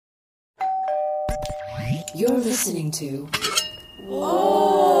You're listening to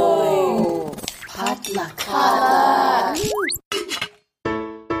Whoa! Potluck.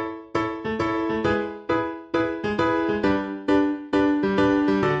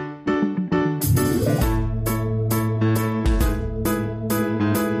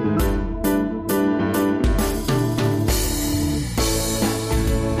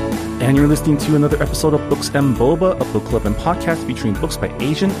 And you're listening to another episode of Books and Boba, a book club and podcast featuring books by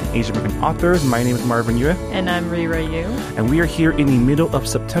Asian and Asian American authors. My name is Marvin Yue. And I'm Rira Yu. And we are here in the middle of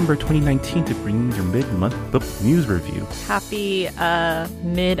September 2019 to bring you your mid-month book news review. Happy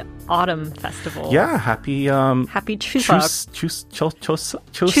Mid-Autumn Festival. Yeah, happy Chuseok.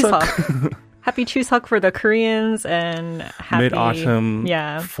 Chuseok. Happy Chuseok for the Koreans and happy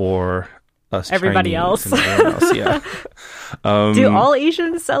Mid-Autumn for us everybody Chinese else. And everyone else. Yeah. Do all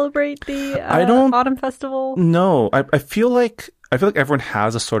Asians celebrate the Autumn Festival? No, I feel like everyone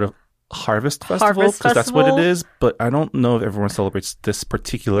has a sort of harvest festival because that's what it is. But I don't know if everyone celebrates this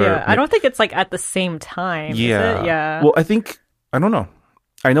particular. Yeah, I don't think it's like at the same time. Yeah, is it? Yeah. Well, I don't know.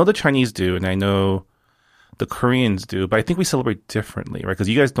 I know the Chinese do, and I know the Koreans do, but I think we celebrate differently, right? Because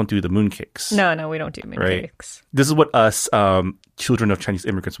you guys don't do the mooncakes. No, we don't do mooncakes. Right? This is what us children of Chinese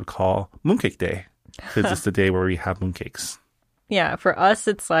immigrants would call Mooncake Day, because it's the day where we have mooncakes. Yeah, for us,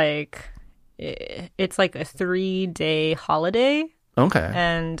 it's like a 3-day holiday. Okay.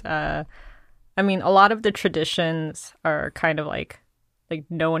 And I mean, a lot of the traditions are kind of like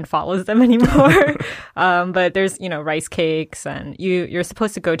no one follows them anymore. But there's, rice cakes, and you're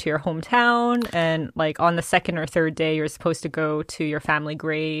supposed to go to your hometown, and like on the second or third day, you're supposed to go to your family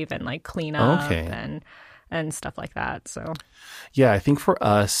grave and like clean up and stuff like that. So yeah, I think for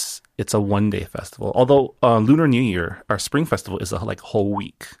us, it's a 1-day festival. Although Lunar New Year, our spring festival, is a whole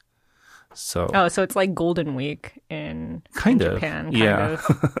week. So it's like Golden Week in Japan, kind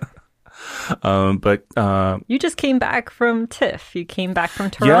of. But you just came back from TIFF. You came back from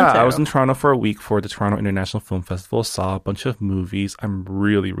Toronto. Yeah, I was in Toronto for a week for the Toronto International Film Festival. Saw a bunch of movies. I'm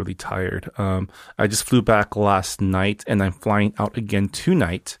really, really tired. I just flew back last night, and I'm flying out again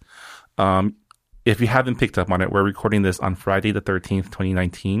tonight. If you haven't picked up on it, we're recording this on Friday the 13th,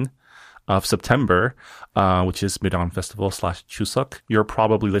 2019 of September, which is Mid-Autumn Festival / Chuseok. You're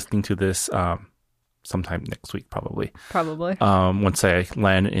probably listening to this sometime next week, probably. Once I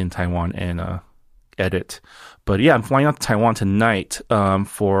land in Taiwan and edit. But yeah, I'm flying out to Taiwan tonight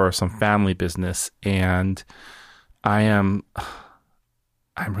for some family business, and I'm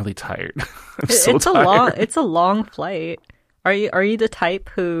really tired. Tired. It's a long flight. Are you the type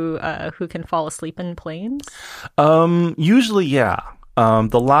who can fall asleep in planes? Usually, yeah.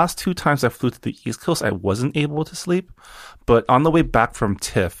 The last 2 times I flew to the East Coast, I wasn't able to sleep, but on the way back from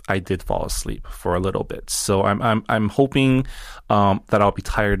TIFF, I did fall asleep for a little bit. So I'm hoping that I'll be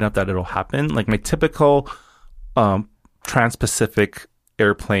tired enough that it'll happen. Like my typical Trans-Pacific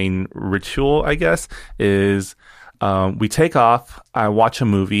airplane ritual, I guess, is we take off, I watch a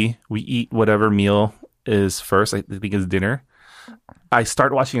movie, we eat whatever meal is first. I think it's dinner. I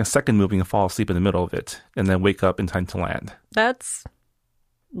start watching a second movie and fall asleep in the middle of it, and then wake up in time to land. That's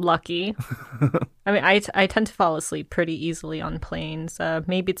lucky. I mean, I tend to fall asleep pretty easily on planes.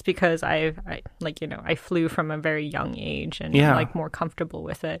 Maybe it's because I flew from a very young age and I'm like more comfortable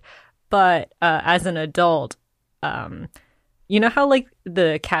with it. But as an adult, you know how like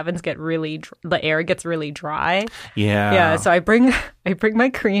the cabins get the air gets really dry. Yeah. So I bring my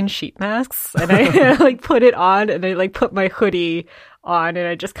Korean sheet masks and I like put it on, and I like put my hoodie on, and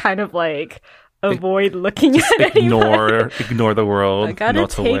I just kind of like avoid looking at anybody. Ignore the world. I gotta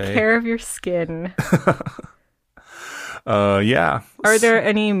take care of your skin. Yeah. Are there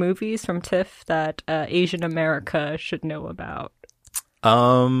any movies from TIFF that Asian America should know about?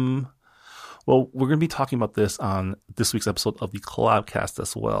 Well, we're going to be talking about this on this week's episode of the Collabcast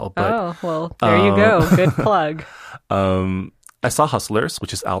as well. But, there you go. Good plug. I saw Hustlers,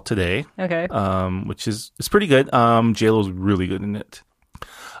 which is out today. Okay. Which is pretty good. J-Lo's really good in it.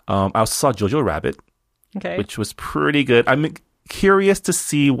 I also saw Jojo Rabbit, which was pretty good. I'm curious to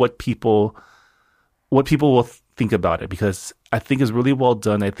see what people will think about it, because I think it's really well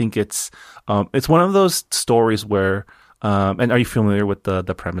done. I think it's one of those stories where. And are you familiar with the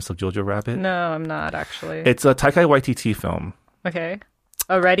premise of Jojo Rabbit? No, I'm not actually. It's a Taika Waititi film. Okay.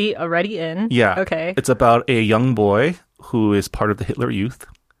 Already in? Yeah. Okay. It's about a young boy who is part of the Hitler Youth.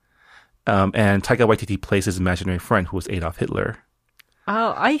 And Taika Waititi plays his imaginary friend, who was Adolf Hitler.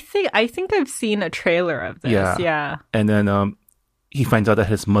 Oh, I think I've seen a trailer of this. Yeah. And then he finds out that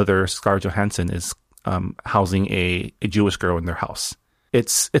his mother, Scarlett Johansson, is housing a Jewish girl in their house.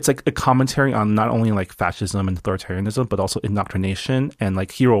 It's like a commentary on not only like fascism and authoritarianism, but also indoctrination and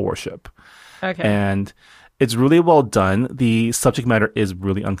like hero worship. Okay. And It's really well done. The subject matter is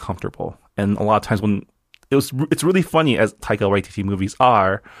really uncomfortable. And a lot of times when it's really funny, as Taika Waititi movies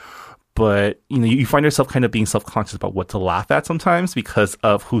are, but you find yourself kind of being self-conscious about what to laugh at sometimes because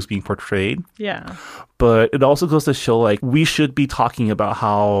of who's being portrayed. Yeah. But it also goes to show, like, we should be talking about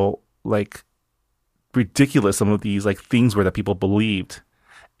how, like, ridiculous some of these, like, things were that people believed.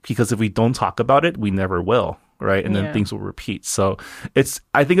 Because if we don't talk about it, we never will, right? And then things will repeat. So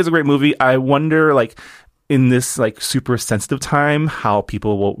I think it's a great movie. I wonder, like, in this, like, super sensitive time, how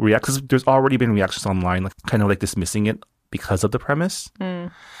people will react. Because there's already been reactions online, like, kind of, like, dismissing it because of the premise.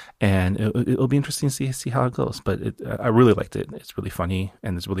 And it'll be interesting to see how it goes. But I really liked it. It's really funny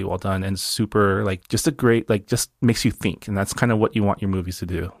and it's really well done and super, like, just a great, like, just makes you think. And that's kind of what you want your movies to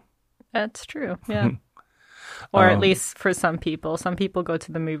do. That's true. Yeah. Or at least for some people. Some people go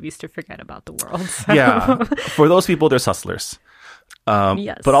to the movies to forget about the world. So. Yeah. For those people, there's Hustlers.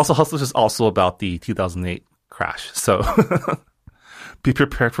 Yes. But also Hustlers is also about the 2008 crash. So be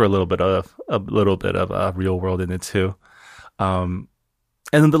prepared for a little bit of real world in it too.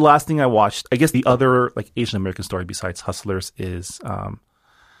 And then the last thing I watched, I guess the other, like, Asian American story besides Hustlers is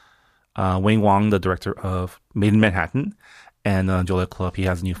Wayne Wong, the director of Made in Manhattan, and Joliet Club. He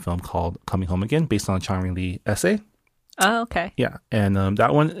has a new film called Coming Home Again, based on a Chang Lee essay. Oh, okay. Yeah, and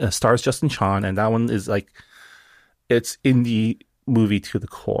that one stars Justin Chon, and that one is, like, it's indie movie to the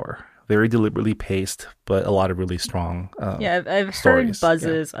core. Very deliberately paced, but a lot of really strong I've stories. heard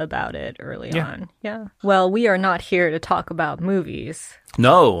buzzes about it early on. Yeah. Well, we are not here to talk about movies.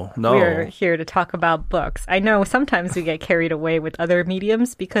 No. We're here to talk about books. I know sometimes we get carried away with other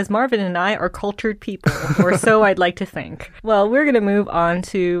mediums because Marvin and I are cultured people, or so I'd like to think. Well, we're going to move on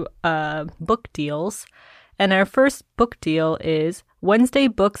to book deals. And our first book deal is Wednesday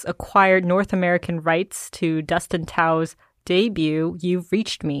Books acquired North American rights to Dustin Tao's debut, You've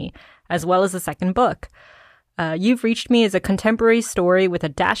Reached Me, as well as a second book. You've Reached Me is a contemporary story with a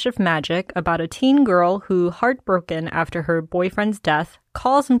dash of magic about a teen girl who, heartbroken after her boyfriend's death,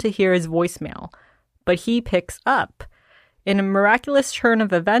 calls him to hear his voicemail. But he picks up. In a miraculous turn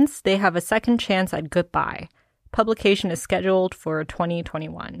of events, they have a second chance at goodbye. Publication is scheduled for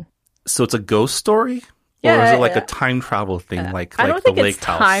 2021. So it's a ghost story? Or is it like a time travel thing, like I don't think the Lake it's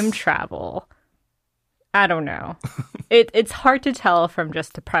House? Time travel. I don't know. It's hard to tell from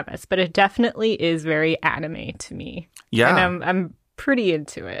just the premise, but it definitely is very anime to me. Yeah. And I'm pretty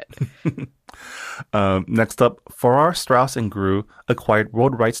into it. Next up, Farrar, Straus & Grew acquired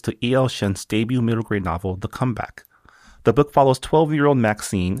world rights to E.L. Shen's debut middle grade novel, The Comeback. The book follows 12-year-old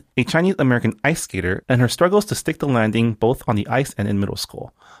Maxine, a Chinese-American ice skater, and her struggles to stick the landing both on the ice and in middle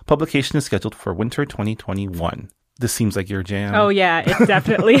school. Publication is scheduled for winter 2021. This seems like your jam. Oh, yeah, it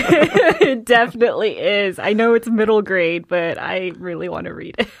definitely it definitely is. I know it's middle grade, but I really want to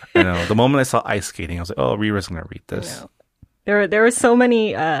read it. I know. The moment I saw ice skating, I was like, oh, Rira's going to read this. There are so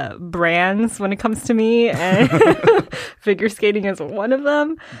many brands when it comes to me, and figure skating is one of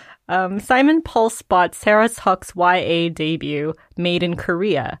them. Simon Pulse bought Sarah Huck's YA debut, Made in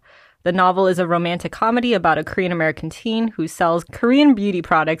Korea. The novel is a romantic comedy about a Korean-American teen who sells Korean beauty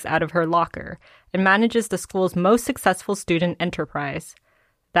products out of her locker and manages the school's most successful student enterprise.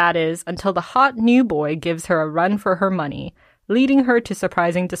 That is, until the hot new boy gives her a run for her money, leading her to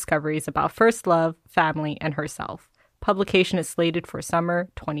surprising discoveries about first love, family, and herself. Publication is slated for summer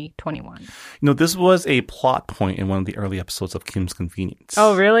 2021. This was a plot point in one of the early episodes of Kim's Convenience.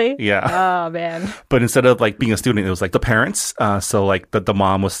 Oh, really? Yeah. Oh, man. But instead of, like, being a student, it was, like, the parents. So, like, the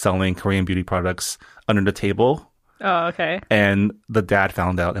mom was selling Korean beauty products under the table. Oh, okay. And the dad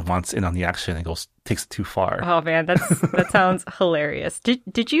found out and wants in on the action and takes it too far. Oh, man, that sounds hilarious.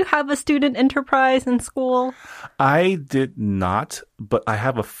 Did you have a student enterprise in school? I did not, but I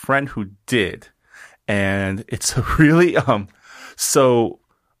have a friend who did. And it's a really, so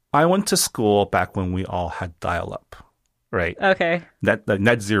I went to school back when we all had dial-up, right? Okay.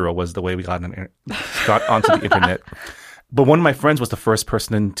 Net zero was the way we got onto the internet. But one of my friends was the first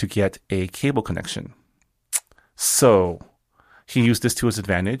person to get a cable connection. So he used this to his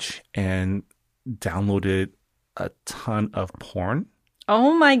advantage and downloaded a ton of porn.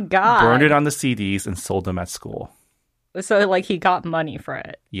 Oh my God. Burned it on the CDs and sold them at school. So, like, he got money for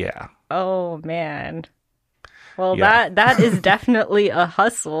it. Yeah. Oh, man. Well, yeah. that is definitely a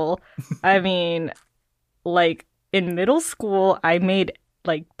hustle. I mean, like, in middle school, I made,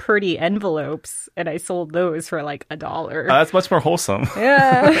 like, pretty envelopes, and I sold those for, like, $1. That's much more wholesome.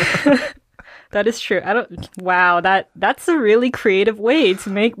 Yeah. That is true. Wow, that's a really creative way to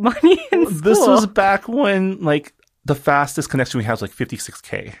make money in school. This was back when, like, the fastest connection we had was, like,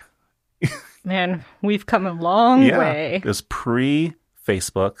 56K. Man, we've come a long way. It was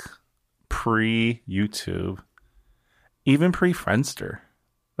pre-Facebook, pre-YouTube, even pre-Friendster.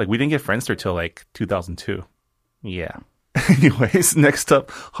 Like, we didn't get Friendster till like 2002. Yeah. Anyways, next up,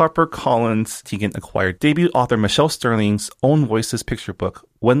 HarperCollins Tegan acquired debut author Michelle Sterling's Own Voices picture book,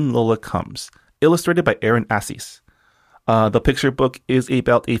 When Lola Comes, illustrated by Aaron Assis. The picture book is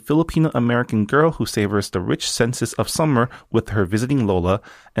about a Filipino-American girl who savors the rich senses of summer with her visiting Lola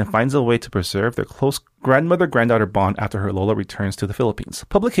and finds a way to preserve their close grandmother-granddaughter bond after her Lola returns to the Philippines.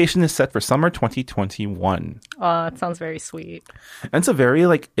 Publication is set for summer 2021. It sounds very sweet. And it's a very,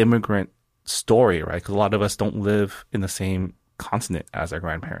 like, immigrant story, right? Because a lot of us don't live in the same continent as our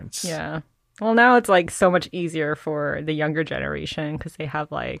grandparents. Yeah. Well, now it's, like, so much easier for the younger generation because they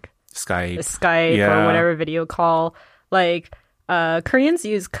have, like, Skype or whatever video call. Like, Koreans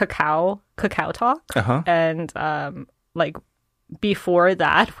use Kakao Talk. And, like, before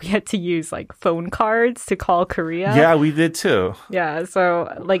that, we had to use, like, phone cards to call Korea. Yeah, we did too. Yeah,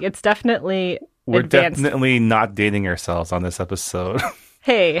 so, like, it's definitely We're advanced. definitely not dating ourselves on this episode.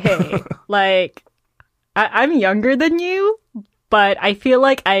 Hey, like, I'm younger than you, but I feel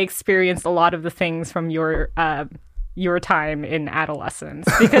like I experienced a lot of the things from your time in adolescence,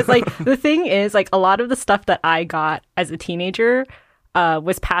 because like the thing is, like, a lot of the stuff that I got as a teenager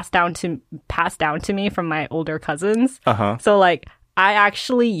was passed down to me from my older cousins. So like I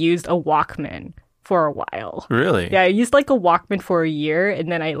actually used a Walkman for a while. Really? Yeah, I used like a Walkman for a year,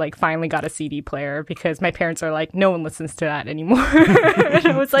 and then I like finally got a CD player because my parents are like, no one listens to that anymore. And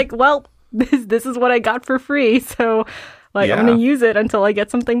I was like, well, this is what I got for free, so like I'm gonna use it until I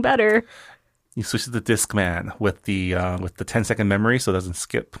get something better. You switch to the Discman with the 10-second memory so it doesn't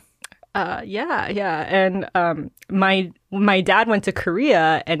skip. Yeah. And my dad went to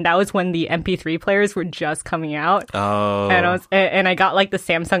Korea, and that was when the MP3 players were just coming out. Oh. And I got like the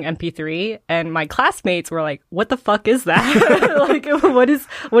Samsung MP3, and my classmates were like, "What the fuck is that? Like, what is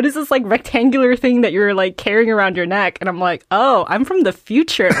this like rectangular thing that you're like carrying around your neck?" And I'm like, "Oh, I'm from the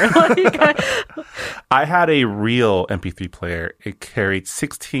future." Like, I had a real MP3 player. It carried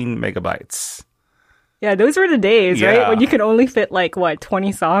 16 megabytes. Yeah, those were the days, right? When you could only fit, like,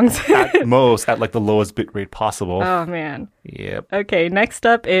 20 songs? At most, at, like, the lowest bitrate possible. Oh, man. Yep. Okay, next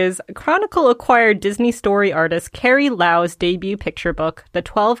up is Chronicle acquired Disney story artist Carrie Lau's debut picture book, The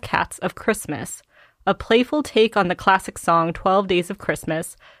 12 Cats of Christmas. A playful take on the classic song 12 Days of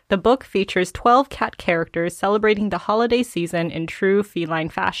Christmas, the book features 12 cat characters celebrating the holiday season in true feline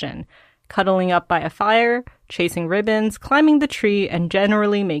fashion, cuddling up by a fire, chasing ribbons, climbing the tree, and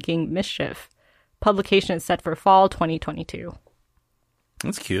generally making mischief. Publication is set for fall 2022.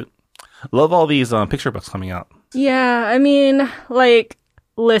 That's cute. Love all these picture books coming out. Yeah, I mean, like,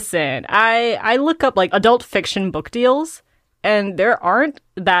 listen, I look up, like, adult fiction book deals, and there aren't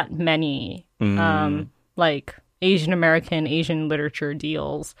that many, like, Asian literature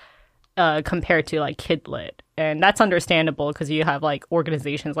deals compared to, like, Kid Lit. And that's understandable because you have, like,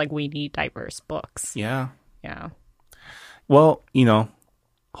 organizations like We Need Diverse Books. Yeah. Yeah. Well, you know,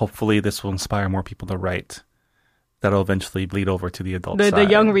 hopefully this will inspire more people to write. That'll eventually bleed over to the adult side. The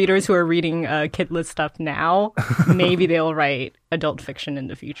young readers who are reading Kidlit stuff now, maybe they'll write adult fiction in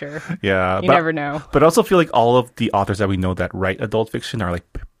the future. Yeah. You never know. But I also feel like all of the authors that we know that write adult fiction are like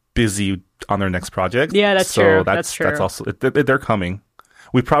busy on their next project. Yeah, that's true. That's true. That's also, they're coming.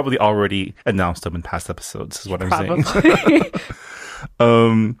 We probably already announced them in past episodes, is what I'm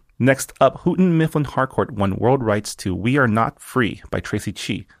saying. Next up, Houghton Mifflin Harcourt won world rights to We Are Not Free by Tracy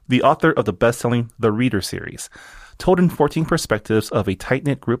Chee, the author of the best-selling The Reader series. Told in 14 perspectives of a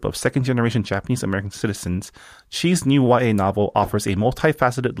tight-knit group of second-generation Japanese-American citizens, Chee's new YA novel offers a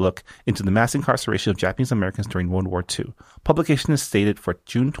multifaceted look into the mass incarceration of Japanese Americans during World War II. Publication is stated for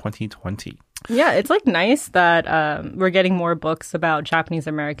June 2020. Yeah, it's like nice that we're getting more books about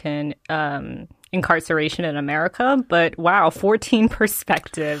Japanese-American incarceration in America, but wow, 14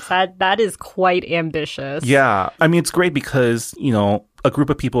 perspectives. That is quite ambitious. Yeah, I mean, it's great because, you know, a group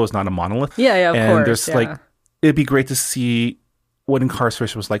of people is not a monolith. Yeah, of course. And there's like, it'd be great to see what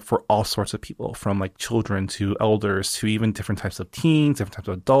incarceration was like for all sorts of people, from like children to elders to even different types of teens, different types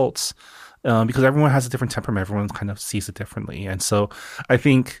of adults, because everyone has a different temperament. Everyone kind of sees it differently. And so I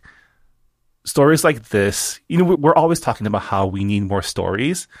think stories like this, you know, we're always talking about how we need more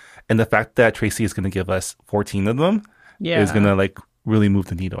stories. And the fact that Tracy is going to give us 14 of them is going to like really move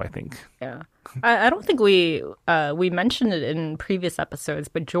the needle, I think. Yeah. I don't think we mentioned it in previous episodes,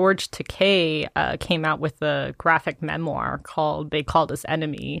 but George Takei came out with a graphic memoir called They Called Us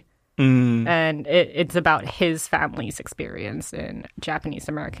Enemy. And it's about his family's experience in Japanese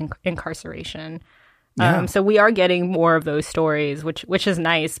American incarceration. Yeah. So we are getting more of those stories, which is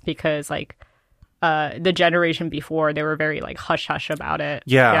nice because like the generation before, they were very like hush hush about it.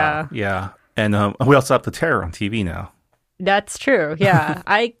 Yeah. And we also have The Terror on TV now. That's true. Yeah.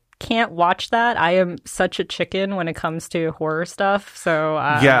 I can't watch that. I am such a chicken when it comes to horror stuff. So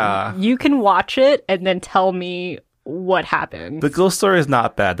you can watch it and then tell me what happened. The ghost story is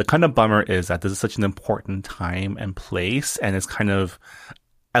not bad. The kind of bummer is that this is such an important time and place, and it's kind of,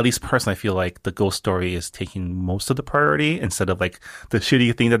 at least personally, I feel like the ghost story is taking most of the priority instead of like the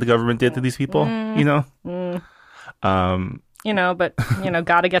shitty thing that the government did to these people, you know? But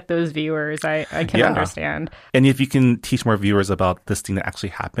gotta get those viewers. I can understand. And if you can teach more viewers about this thing that actually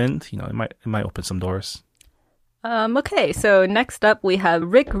happened, it might open some doors. Okay, so next up we have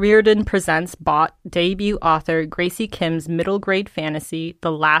Rick Riordan presents Bot debut author Gracie Kim's middle grade fantasy,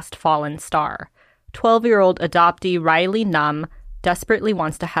 The Last Fallen Star. 12-year-old adoptee Riley Nam desperately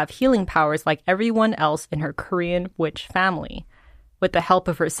wants to have healing powers like everyone else in her Korean witch family. With the help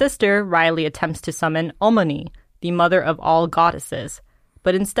of her sister, Riley attempts to summon Omoni, the mother of all goddesses.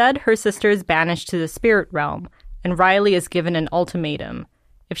 But instead, her sister is banished to the spirit realm, and Riley is given an ultimatum.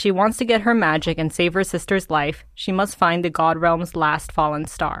 If she wants to get her magic and save her sister's life, she must find the God Realm's last fallen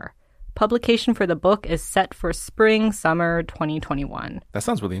star. Publication for the book is set for spring/summer 2021. That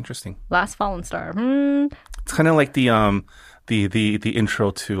sounds really interesting. Last fallen star. It's kind of like the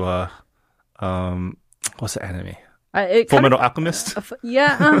intro to what's the anime? Fullmetal Alchemist?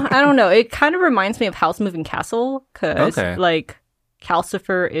 I don't know. It kind of reminds me of House Moving Castle because like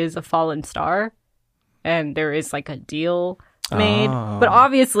Calcifer is a fallen star and there is like a deal made, but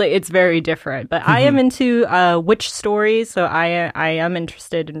obviously it's very different. But I am into witch stories, so I am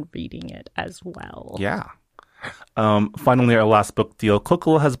interested in reading it as well. Yeah. Finally, our last book deal.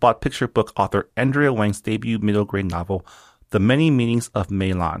 Coca-Cola has bought picture book author Andrea Wang's debut middle grade novel, The Many Meanings of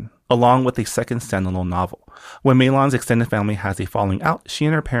Mei-lan, along with a second standalone novel. When Mei-lan's extended family has a falling out, she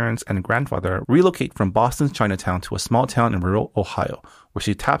and her parents and grandfather relocate from Boston's Chinatown to a small town in rural Ohio, where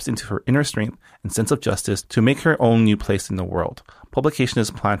she taps into her inner strength and sense of justice to make her own new place in the world. Publication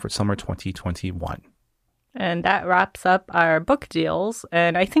is planned for summer 2021. And that wraps up our book deals.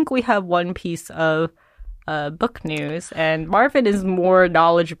 And I think we have one piece of book news, and Marvin is more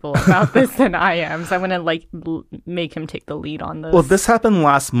knowledgeable about this than I am, so I'm gonna make him take the lead on this. Well, this happened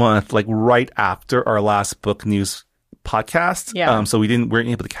last month, like right after our last book news podcast. Yeah. So we weren't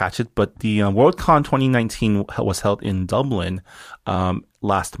able to catch it, but the Worldcon 2019 was held in Dublin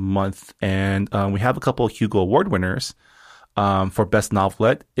last month, and we have a couple of Hugo Award winners for Best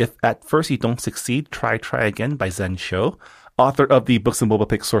Novelette. If at first you don't succeed, try again by Zen Shou, author of the Books and Boba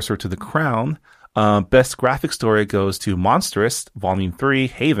Pick Sorcerer to the Crown. Best graphic story goes to Monstrous, Volume 3,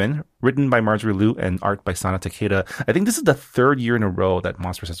 Haven, written by Marjorie Liu and art by Sana Takeda. I think this is the third year in a row that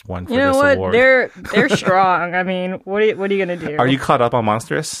Monstrous has won for this award. They're strong. I mean, what are you going to do? Are you caught up on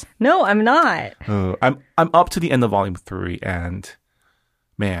Monstrous? No, I'm not. I'm up to the end of Volume 3, and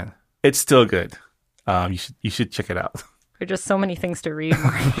man, it's still good. You should check it out. There are just so many things to read,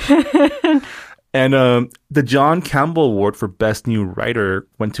 Mark. And the John Campbell Award for Best New Writer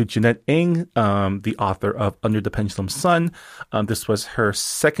went to Jeanette Ng, the author of Under the Pendulum Sun. This was her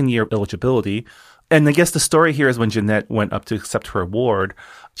second year of eligibility. And I guess the story here is when Jeanette went up to accept her award,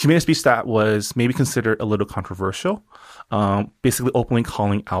 she made a speech that was maybe considered a little controversial, basically openly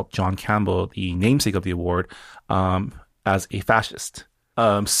calling out John Campbell, the namesake of the award, as a fascist.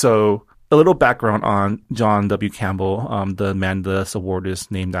 So a little background on John W. Campbell, the man this award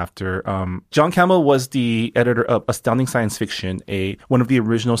is named after. John Campbell was the editor of Astounding Science Fiction, one of the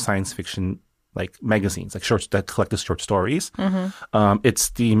original science fiction magazines, that collected short stories. Mm-hmm. It's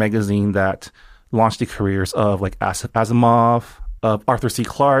the magazine that launched the careers of Asimov, of Arthur C.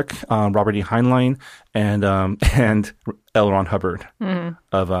 Clarke, Robert E. Heinlein, and L. Ron Hubbard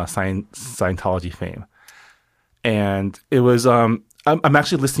of Scientology fame. And it was I'm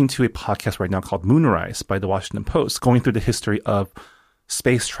actually listening to a podcast right now called Moonrise by the Washington Post, going through the history of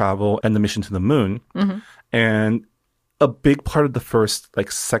space travel and the mission to the moon. Mm-hmm. And a big part of the first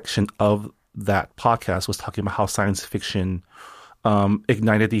section of that podcast was talking about how science fiction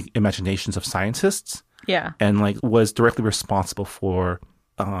ignited the imaginations of scientists. Yeah. And was directly responsible for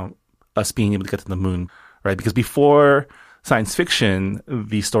us being able to get to the moon, right? Because before science fiction,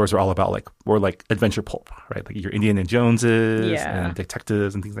 these stories were all about adventure pulp, right? Like your Indiana Joneses and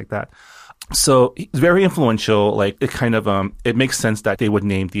detectives and things like that. So he's very influential. It makes sense that they would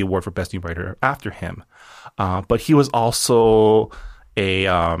name the award for Best New Writer after him. But he was also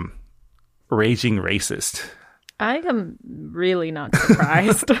a raging racist. I am really not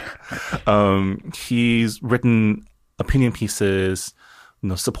surprised. He's written opinion pieces,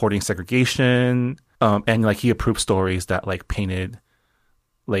 supporting segregation. And he approved stories that painted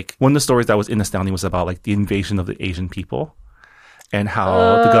Like one of the stories that was in Astounding was about like the invasion of the Asian people and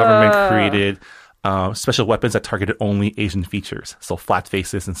how the government created special weapons that targeted only Asian features. So flat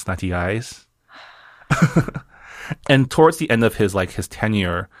faces and snotty eyes. And towards the end of his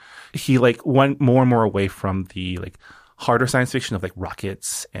tenure, he like went more and more away from the like harder science fiction of like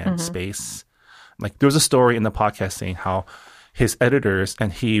rockets and space. Like there was a story in the podcast saying how his editors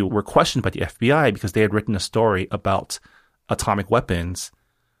and he were questioned by the FBI because they had written a story about atomic weapons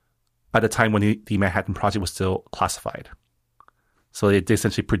at a time when the Manhattan Project was still classified. So they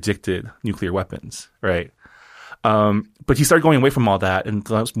essentially predicted nuclear weapons, right? But he started going away from all that and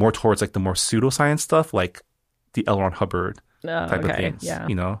more towards like the more pseudoscience stuff, like the L. Ron Hubbard type of things,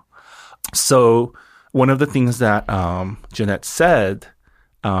 you know? So one of the things that Jeanette said,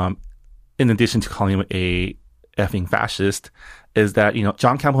 in addition to calling him a effing fascist, is that, you know,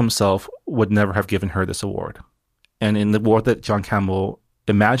 John Campbell himself would never have given her this award. And in the world that John Campbell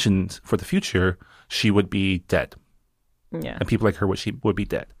imagined for the future, she would be dead. Yeah. And people like her would be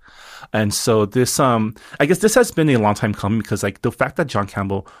dead. And so this, I guess this has been a long time coming because like the fact that John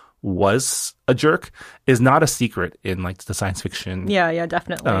Campbell was a jerk is not a secret in like the science fiction. Yeah,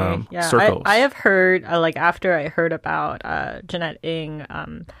 definitely. Circles. I have heard, like after I heard about Jeanette Ng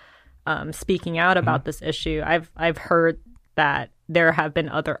speaking out about this issue, I've heard that there have been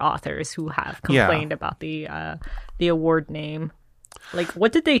other authors who have complained about the award name. Like,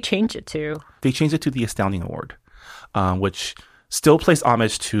 what did they change it to? They changed it to the Astounding Award, which still pays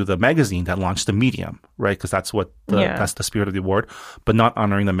homage to the magazine that launched the Medium, right? Because that's what that's the spirit of the award, but not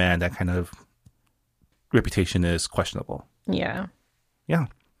honoring the man that kind of reputation is questionable. Yeah.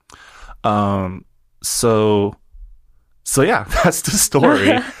 So yeah, that's the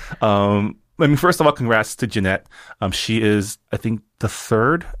story. I mean, first of all, congrats to Jeanette. She is, I think, the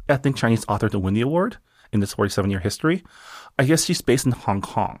third ethnic Chinese author to win the award in this 47-year history. I guess she's based in Hong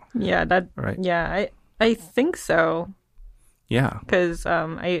Kong. Yeah, right. Yeah, I think so. Yeah, because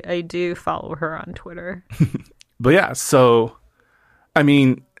I do follow her on Twitter. But yeah, so I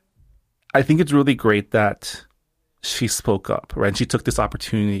mean, I think it's really great that she spoke up, right? And she took this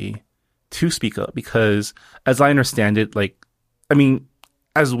opportunity to speak up because, as I understand it, like, I mean,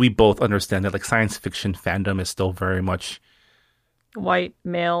 as we both understand it, like science fiction fandom is still very much white,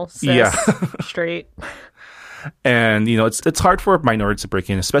 male, cis, straight. And, you know, it's hard for minorities to break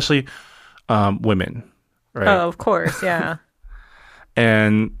in, especially women, right? Oh, of course, yeah.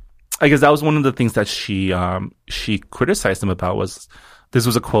 And I guess that was one of the things that she criticized him about was, this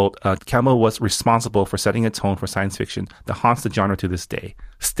was a quote, Campbell was responsible for setting a tone for science fiction that haunts the genre to this day.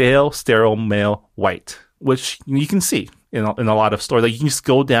 Stale, sterile, male, white, which you can see in a lot of stores. Like you can just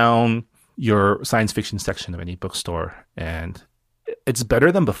go down your science fiction section of any bookstore and it's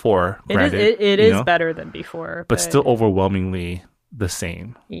better than before. It is better than before. But still overwhelmingly the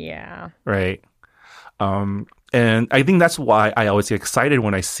same. Yeah. Right. And I think that's why I always get excited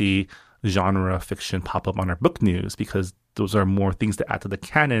when I see genre fiction pop up on our book news, because those are more things to add to the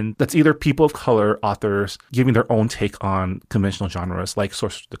canon. That's either people of color authors giving their own take on conventional genres like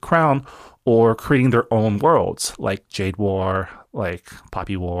Sorcerer's the Crown, or creating their own worlds like Jade War, like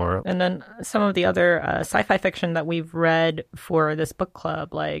Poppy War. And then some of the other sci-fi fiction that we've read for this book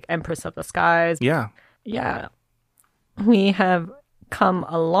club, like Empress of the Skies. Yeah. Yeah. We have come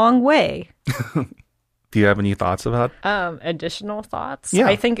a long way. Do you have any thoughts about additional thoughts? Yeah.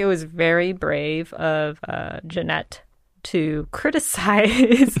 I think it was very brave of Jeanette to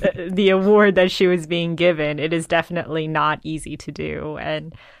criticize the award that she was being given. It is definitely not easy to do.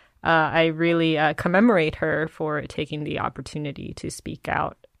 And I really commemorate her for taking the opportunity to speak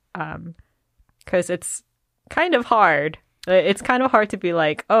out. Because it's kind of hard. It's kind of hard to be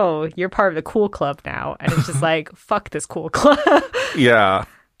like, oh, you're part of the cool club now. And it's just like, fuck this cool club. Yeah.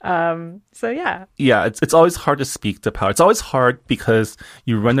 So yeah. Yeah, it's always hard to speak to power. It's always hard because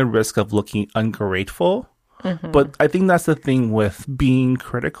you run the risk of looking ungrateful. Mm-hmm. But I think that's the thing with being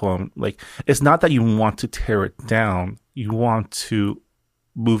critical. Like, it's not that you want to tear it down. You want to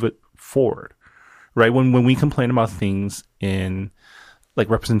move it forward, right? When we complain about things in like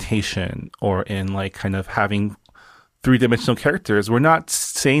representation or in like kind of having three-dimensional characters, we're not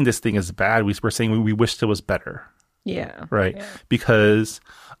saying this thing is bad. We're saying we wished it was better. Yeah. Right. Yeah. Because,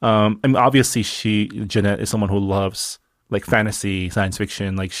 I mean, obviously Jeanette is someone who loves like fantasy, science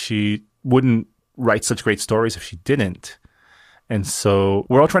fiction. Like she wouldn't write such great stories if she didn't. And so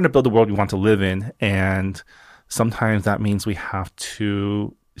we're all trying to build the world we want to live in. And sometimes that means we have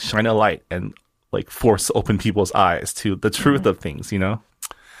to shine a light and like force open people's eyes to the truth of things, you know?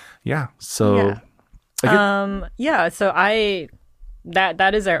 Yeah. So. Yeah. So I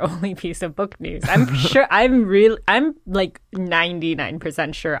that is our only piece of book news. I'm like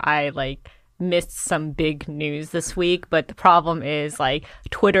 99% sure I like missed some big news this week, but the problem is like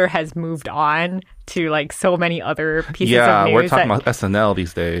Twitter has moved on to like so many other pieces of news. Yeah, we're talking about SNL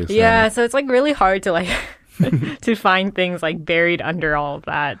these days. Yeah, so it's like really hard to like to find things like buried under all of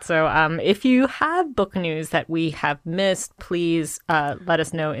that. So if you have book news that we have missed, please let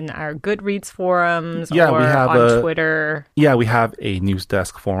us know in our Goodreads forums or we have on Twitter. Yeah, we have a news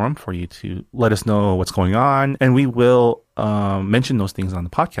desk forum for you to let us know what's going on, and we will mention those things on the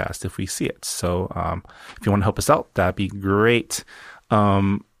podcast if we see it. So if you want to help us out, that'd be great.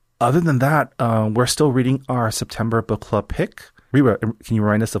 Other than that, we're still reading our September book club pick. Rira, can you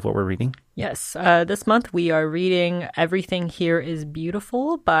remind us of what we're reading? Yes. This month we are reading Everything Here is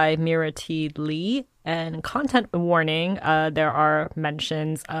Beautiful by Mira T. Lee. And content warning, there are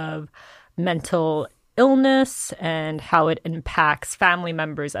mentions of mental illness and how it impacts family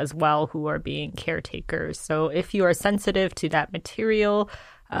members as well who are being caretakers. So if you are sensitive to that material,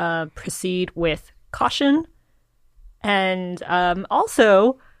 proceed with caution. And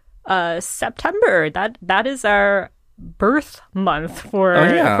also, September, that is our birth month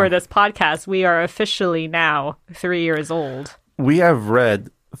for this podcast. We are officially now 3 years old. We have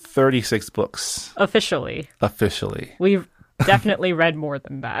read 36 books. Officially. We've definitely read more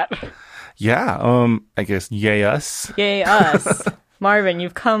than that. Yeah, I guess yay us. Yay us. Marvin,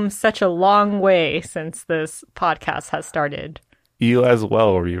 you've come such a long way since this podcast has started. You as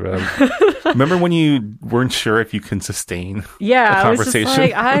well, Rira. Remember when you weren't sure if you can sustain a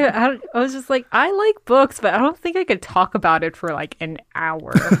conversation? I was just like, I like books, but I don't think I could talk about it for like an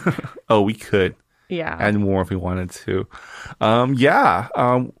hour. Oh, we could. Yeah. And more if we wanted to.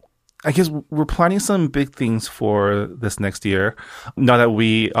 I guess we're planning some big things for this next year. Now that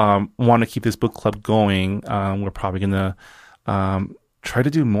we want to keep this book club going, we're probably going to try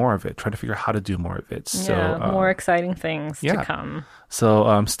to do more of it, try to figure out how to do more of it. So, more exciting things to come.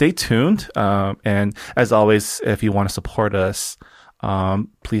 So stay tuned. And as always, if you want to support us,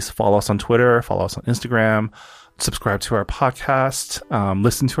 please follow us on Twitter, follow us on Instagram, subscribe to our podcast,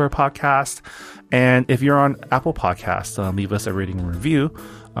 listen to our podcast. And if you're on Apple Podcasts, leave us a rating and review.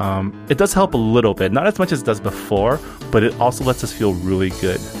 It does help a little bit, not as much as it does before, but it also lets us feel really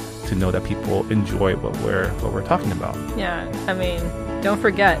good to know that people enjoy what we're talking about. Yeah, I mean, don't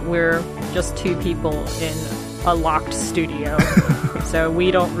forget, we're just two people in a locked studio. So we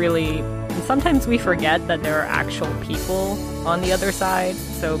don't really... Sometimes we forget that there are actual people on the other side.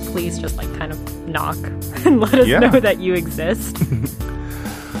 So please just like kind of knock and let us know that you exist.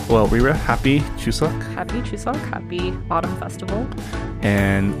 Well, Rira, happy Chuseok. Happy Chuseok. Happy Autumn Festival.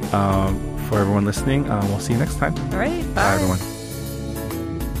 And for everyone listening, we'll see you next time. All right. Bye. Bye, everyone.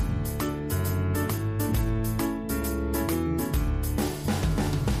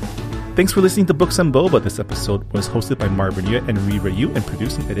 Thanks for listening to Books and Boba. This episode was hosted by Marvin Yue and Rira Yu and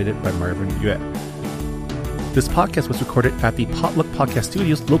produced and edited by Marvin Yue. This podcast was recorded at the Potluck Podcast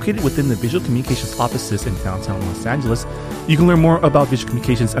Studios located within the Visual Communications offices in downtown Los Angeles. You can learn more about visual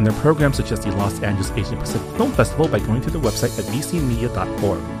communications and their programs such as the Los Angeles Asian Pacific Film Festival by going to their website at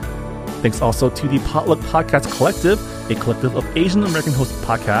vcmedia.org. Thanks also to the Potluck Podcast Collective, a collective of Asian American hosted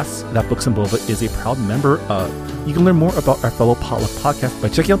podcasts that Books and Boba is a proud member of. You can learn more about our fellow Potluck podcast by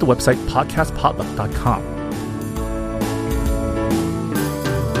checking out the website podcastpotluck.com.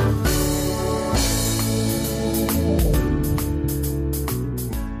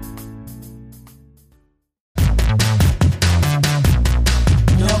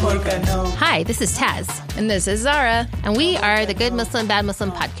 Hi, this is Taz. And this is Zara. And we are the Good Muslim, Bad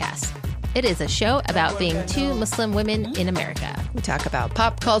Muslim podcast. It is a show about being two Muslim women in America. We talk about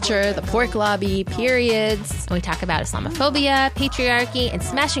pop culture, the pork lobby, periods. And we talk about Islamophobia, patriarchy, and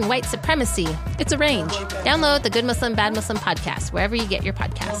smashing white supremacy. It's a range. Download the Good Muslim, Bad Muslim podcast wherever you get your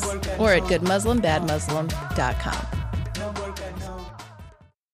podcasts. Or at goodmuslimbadmuslim.com.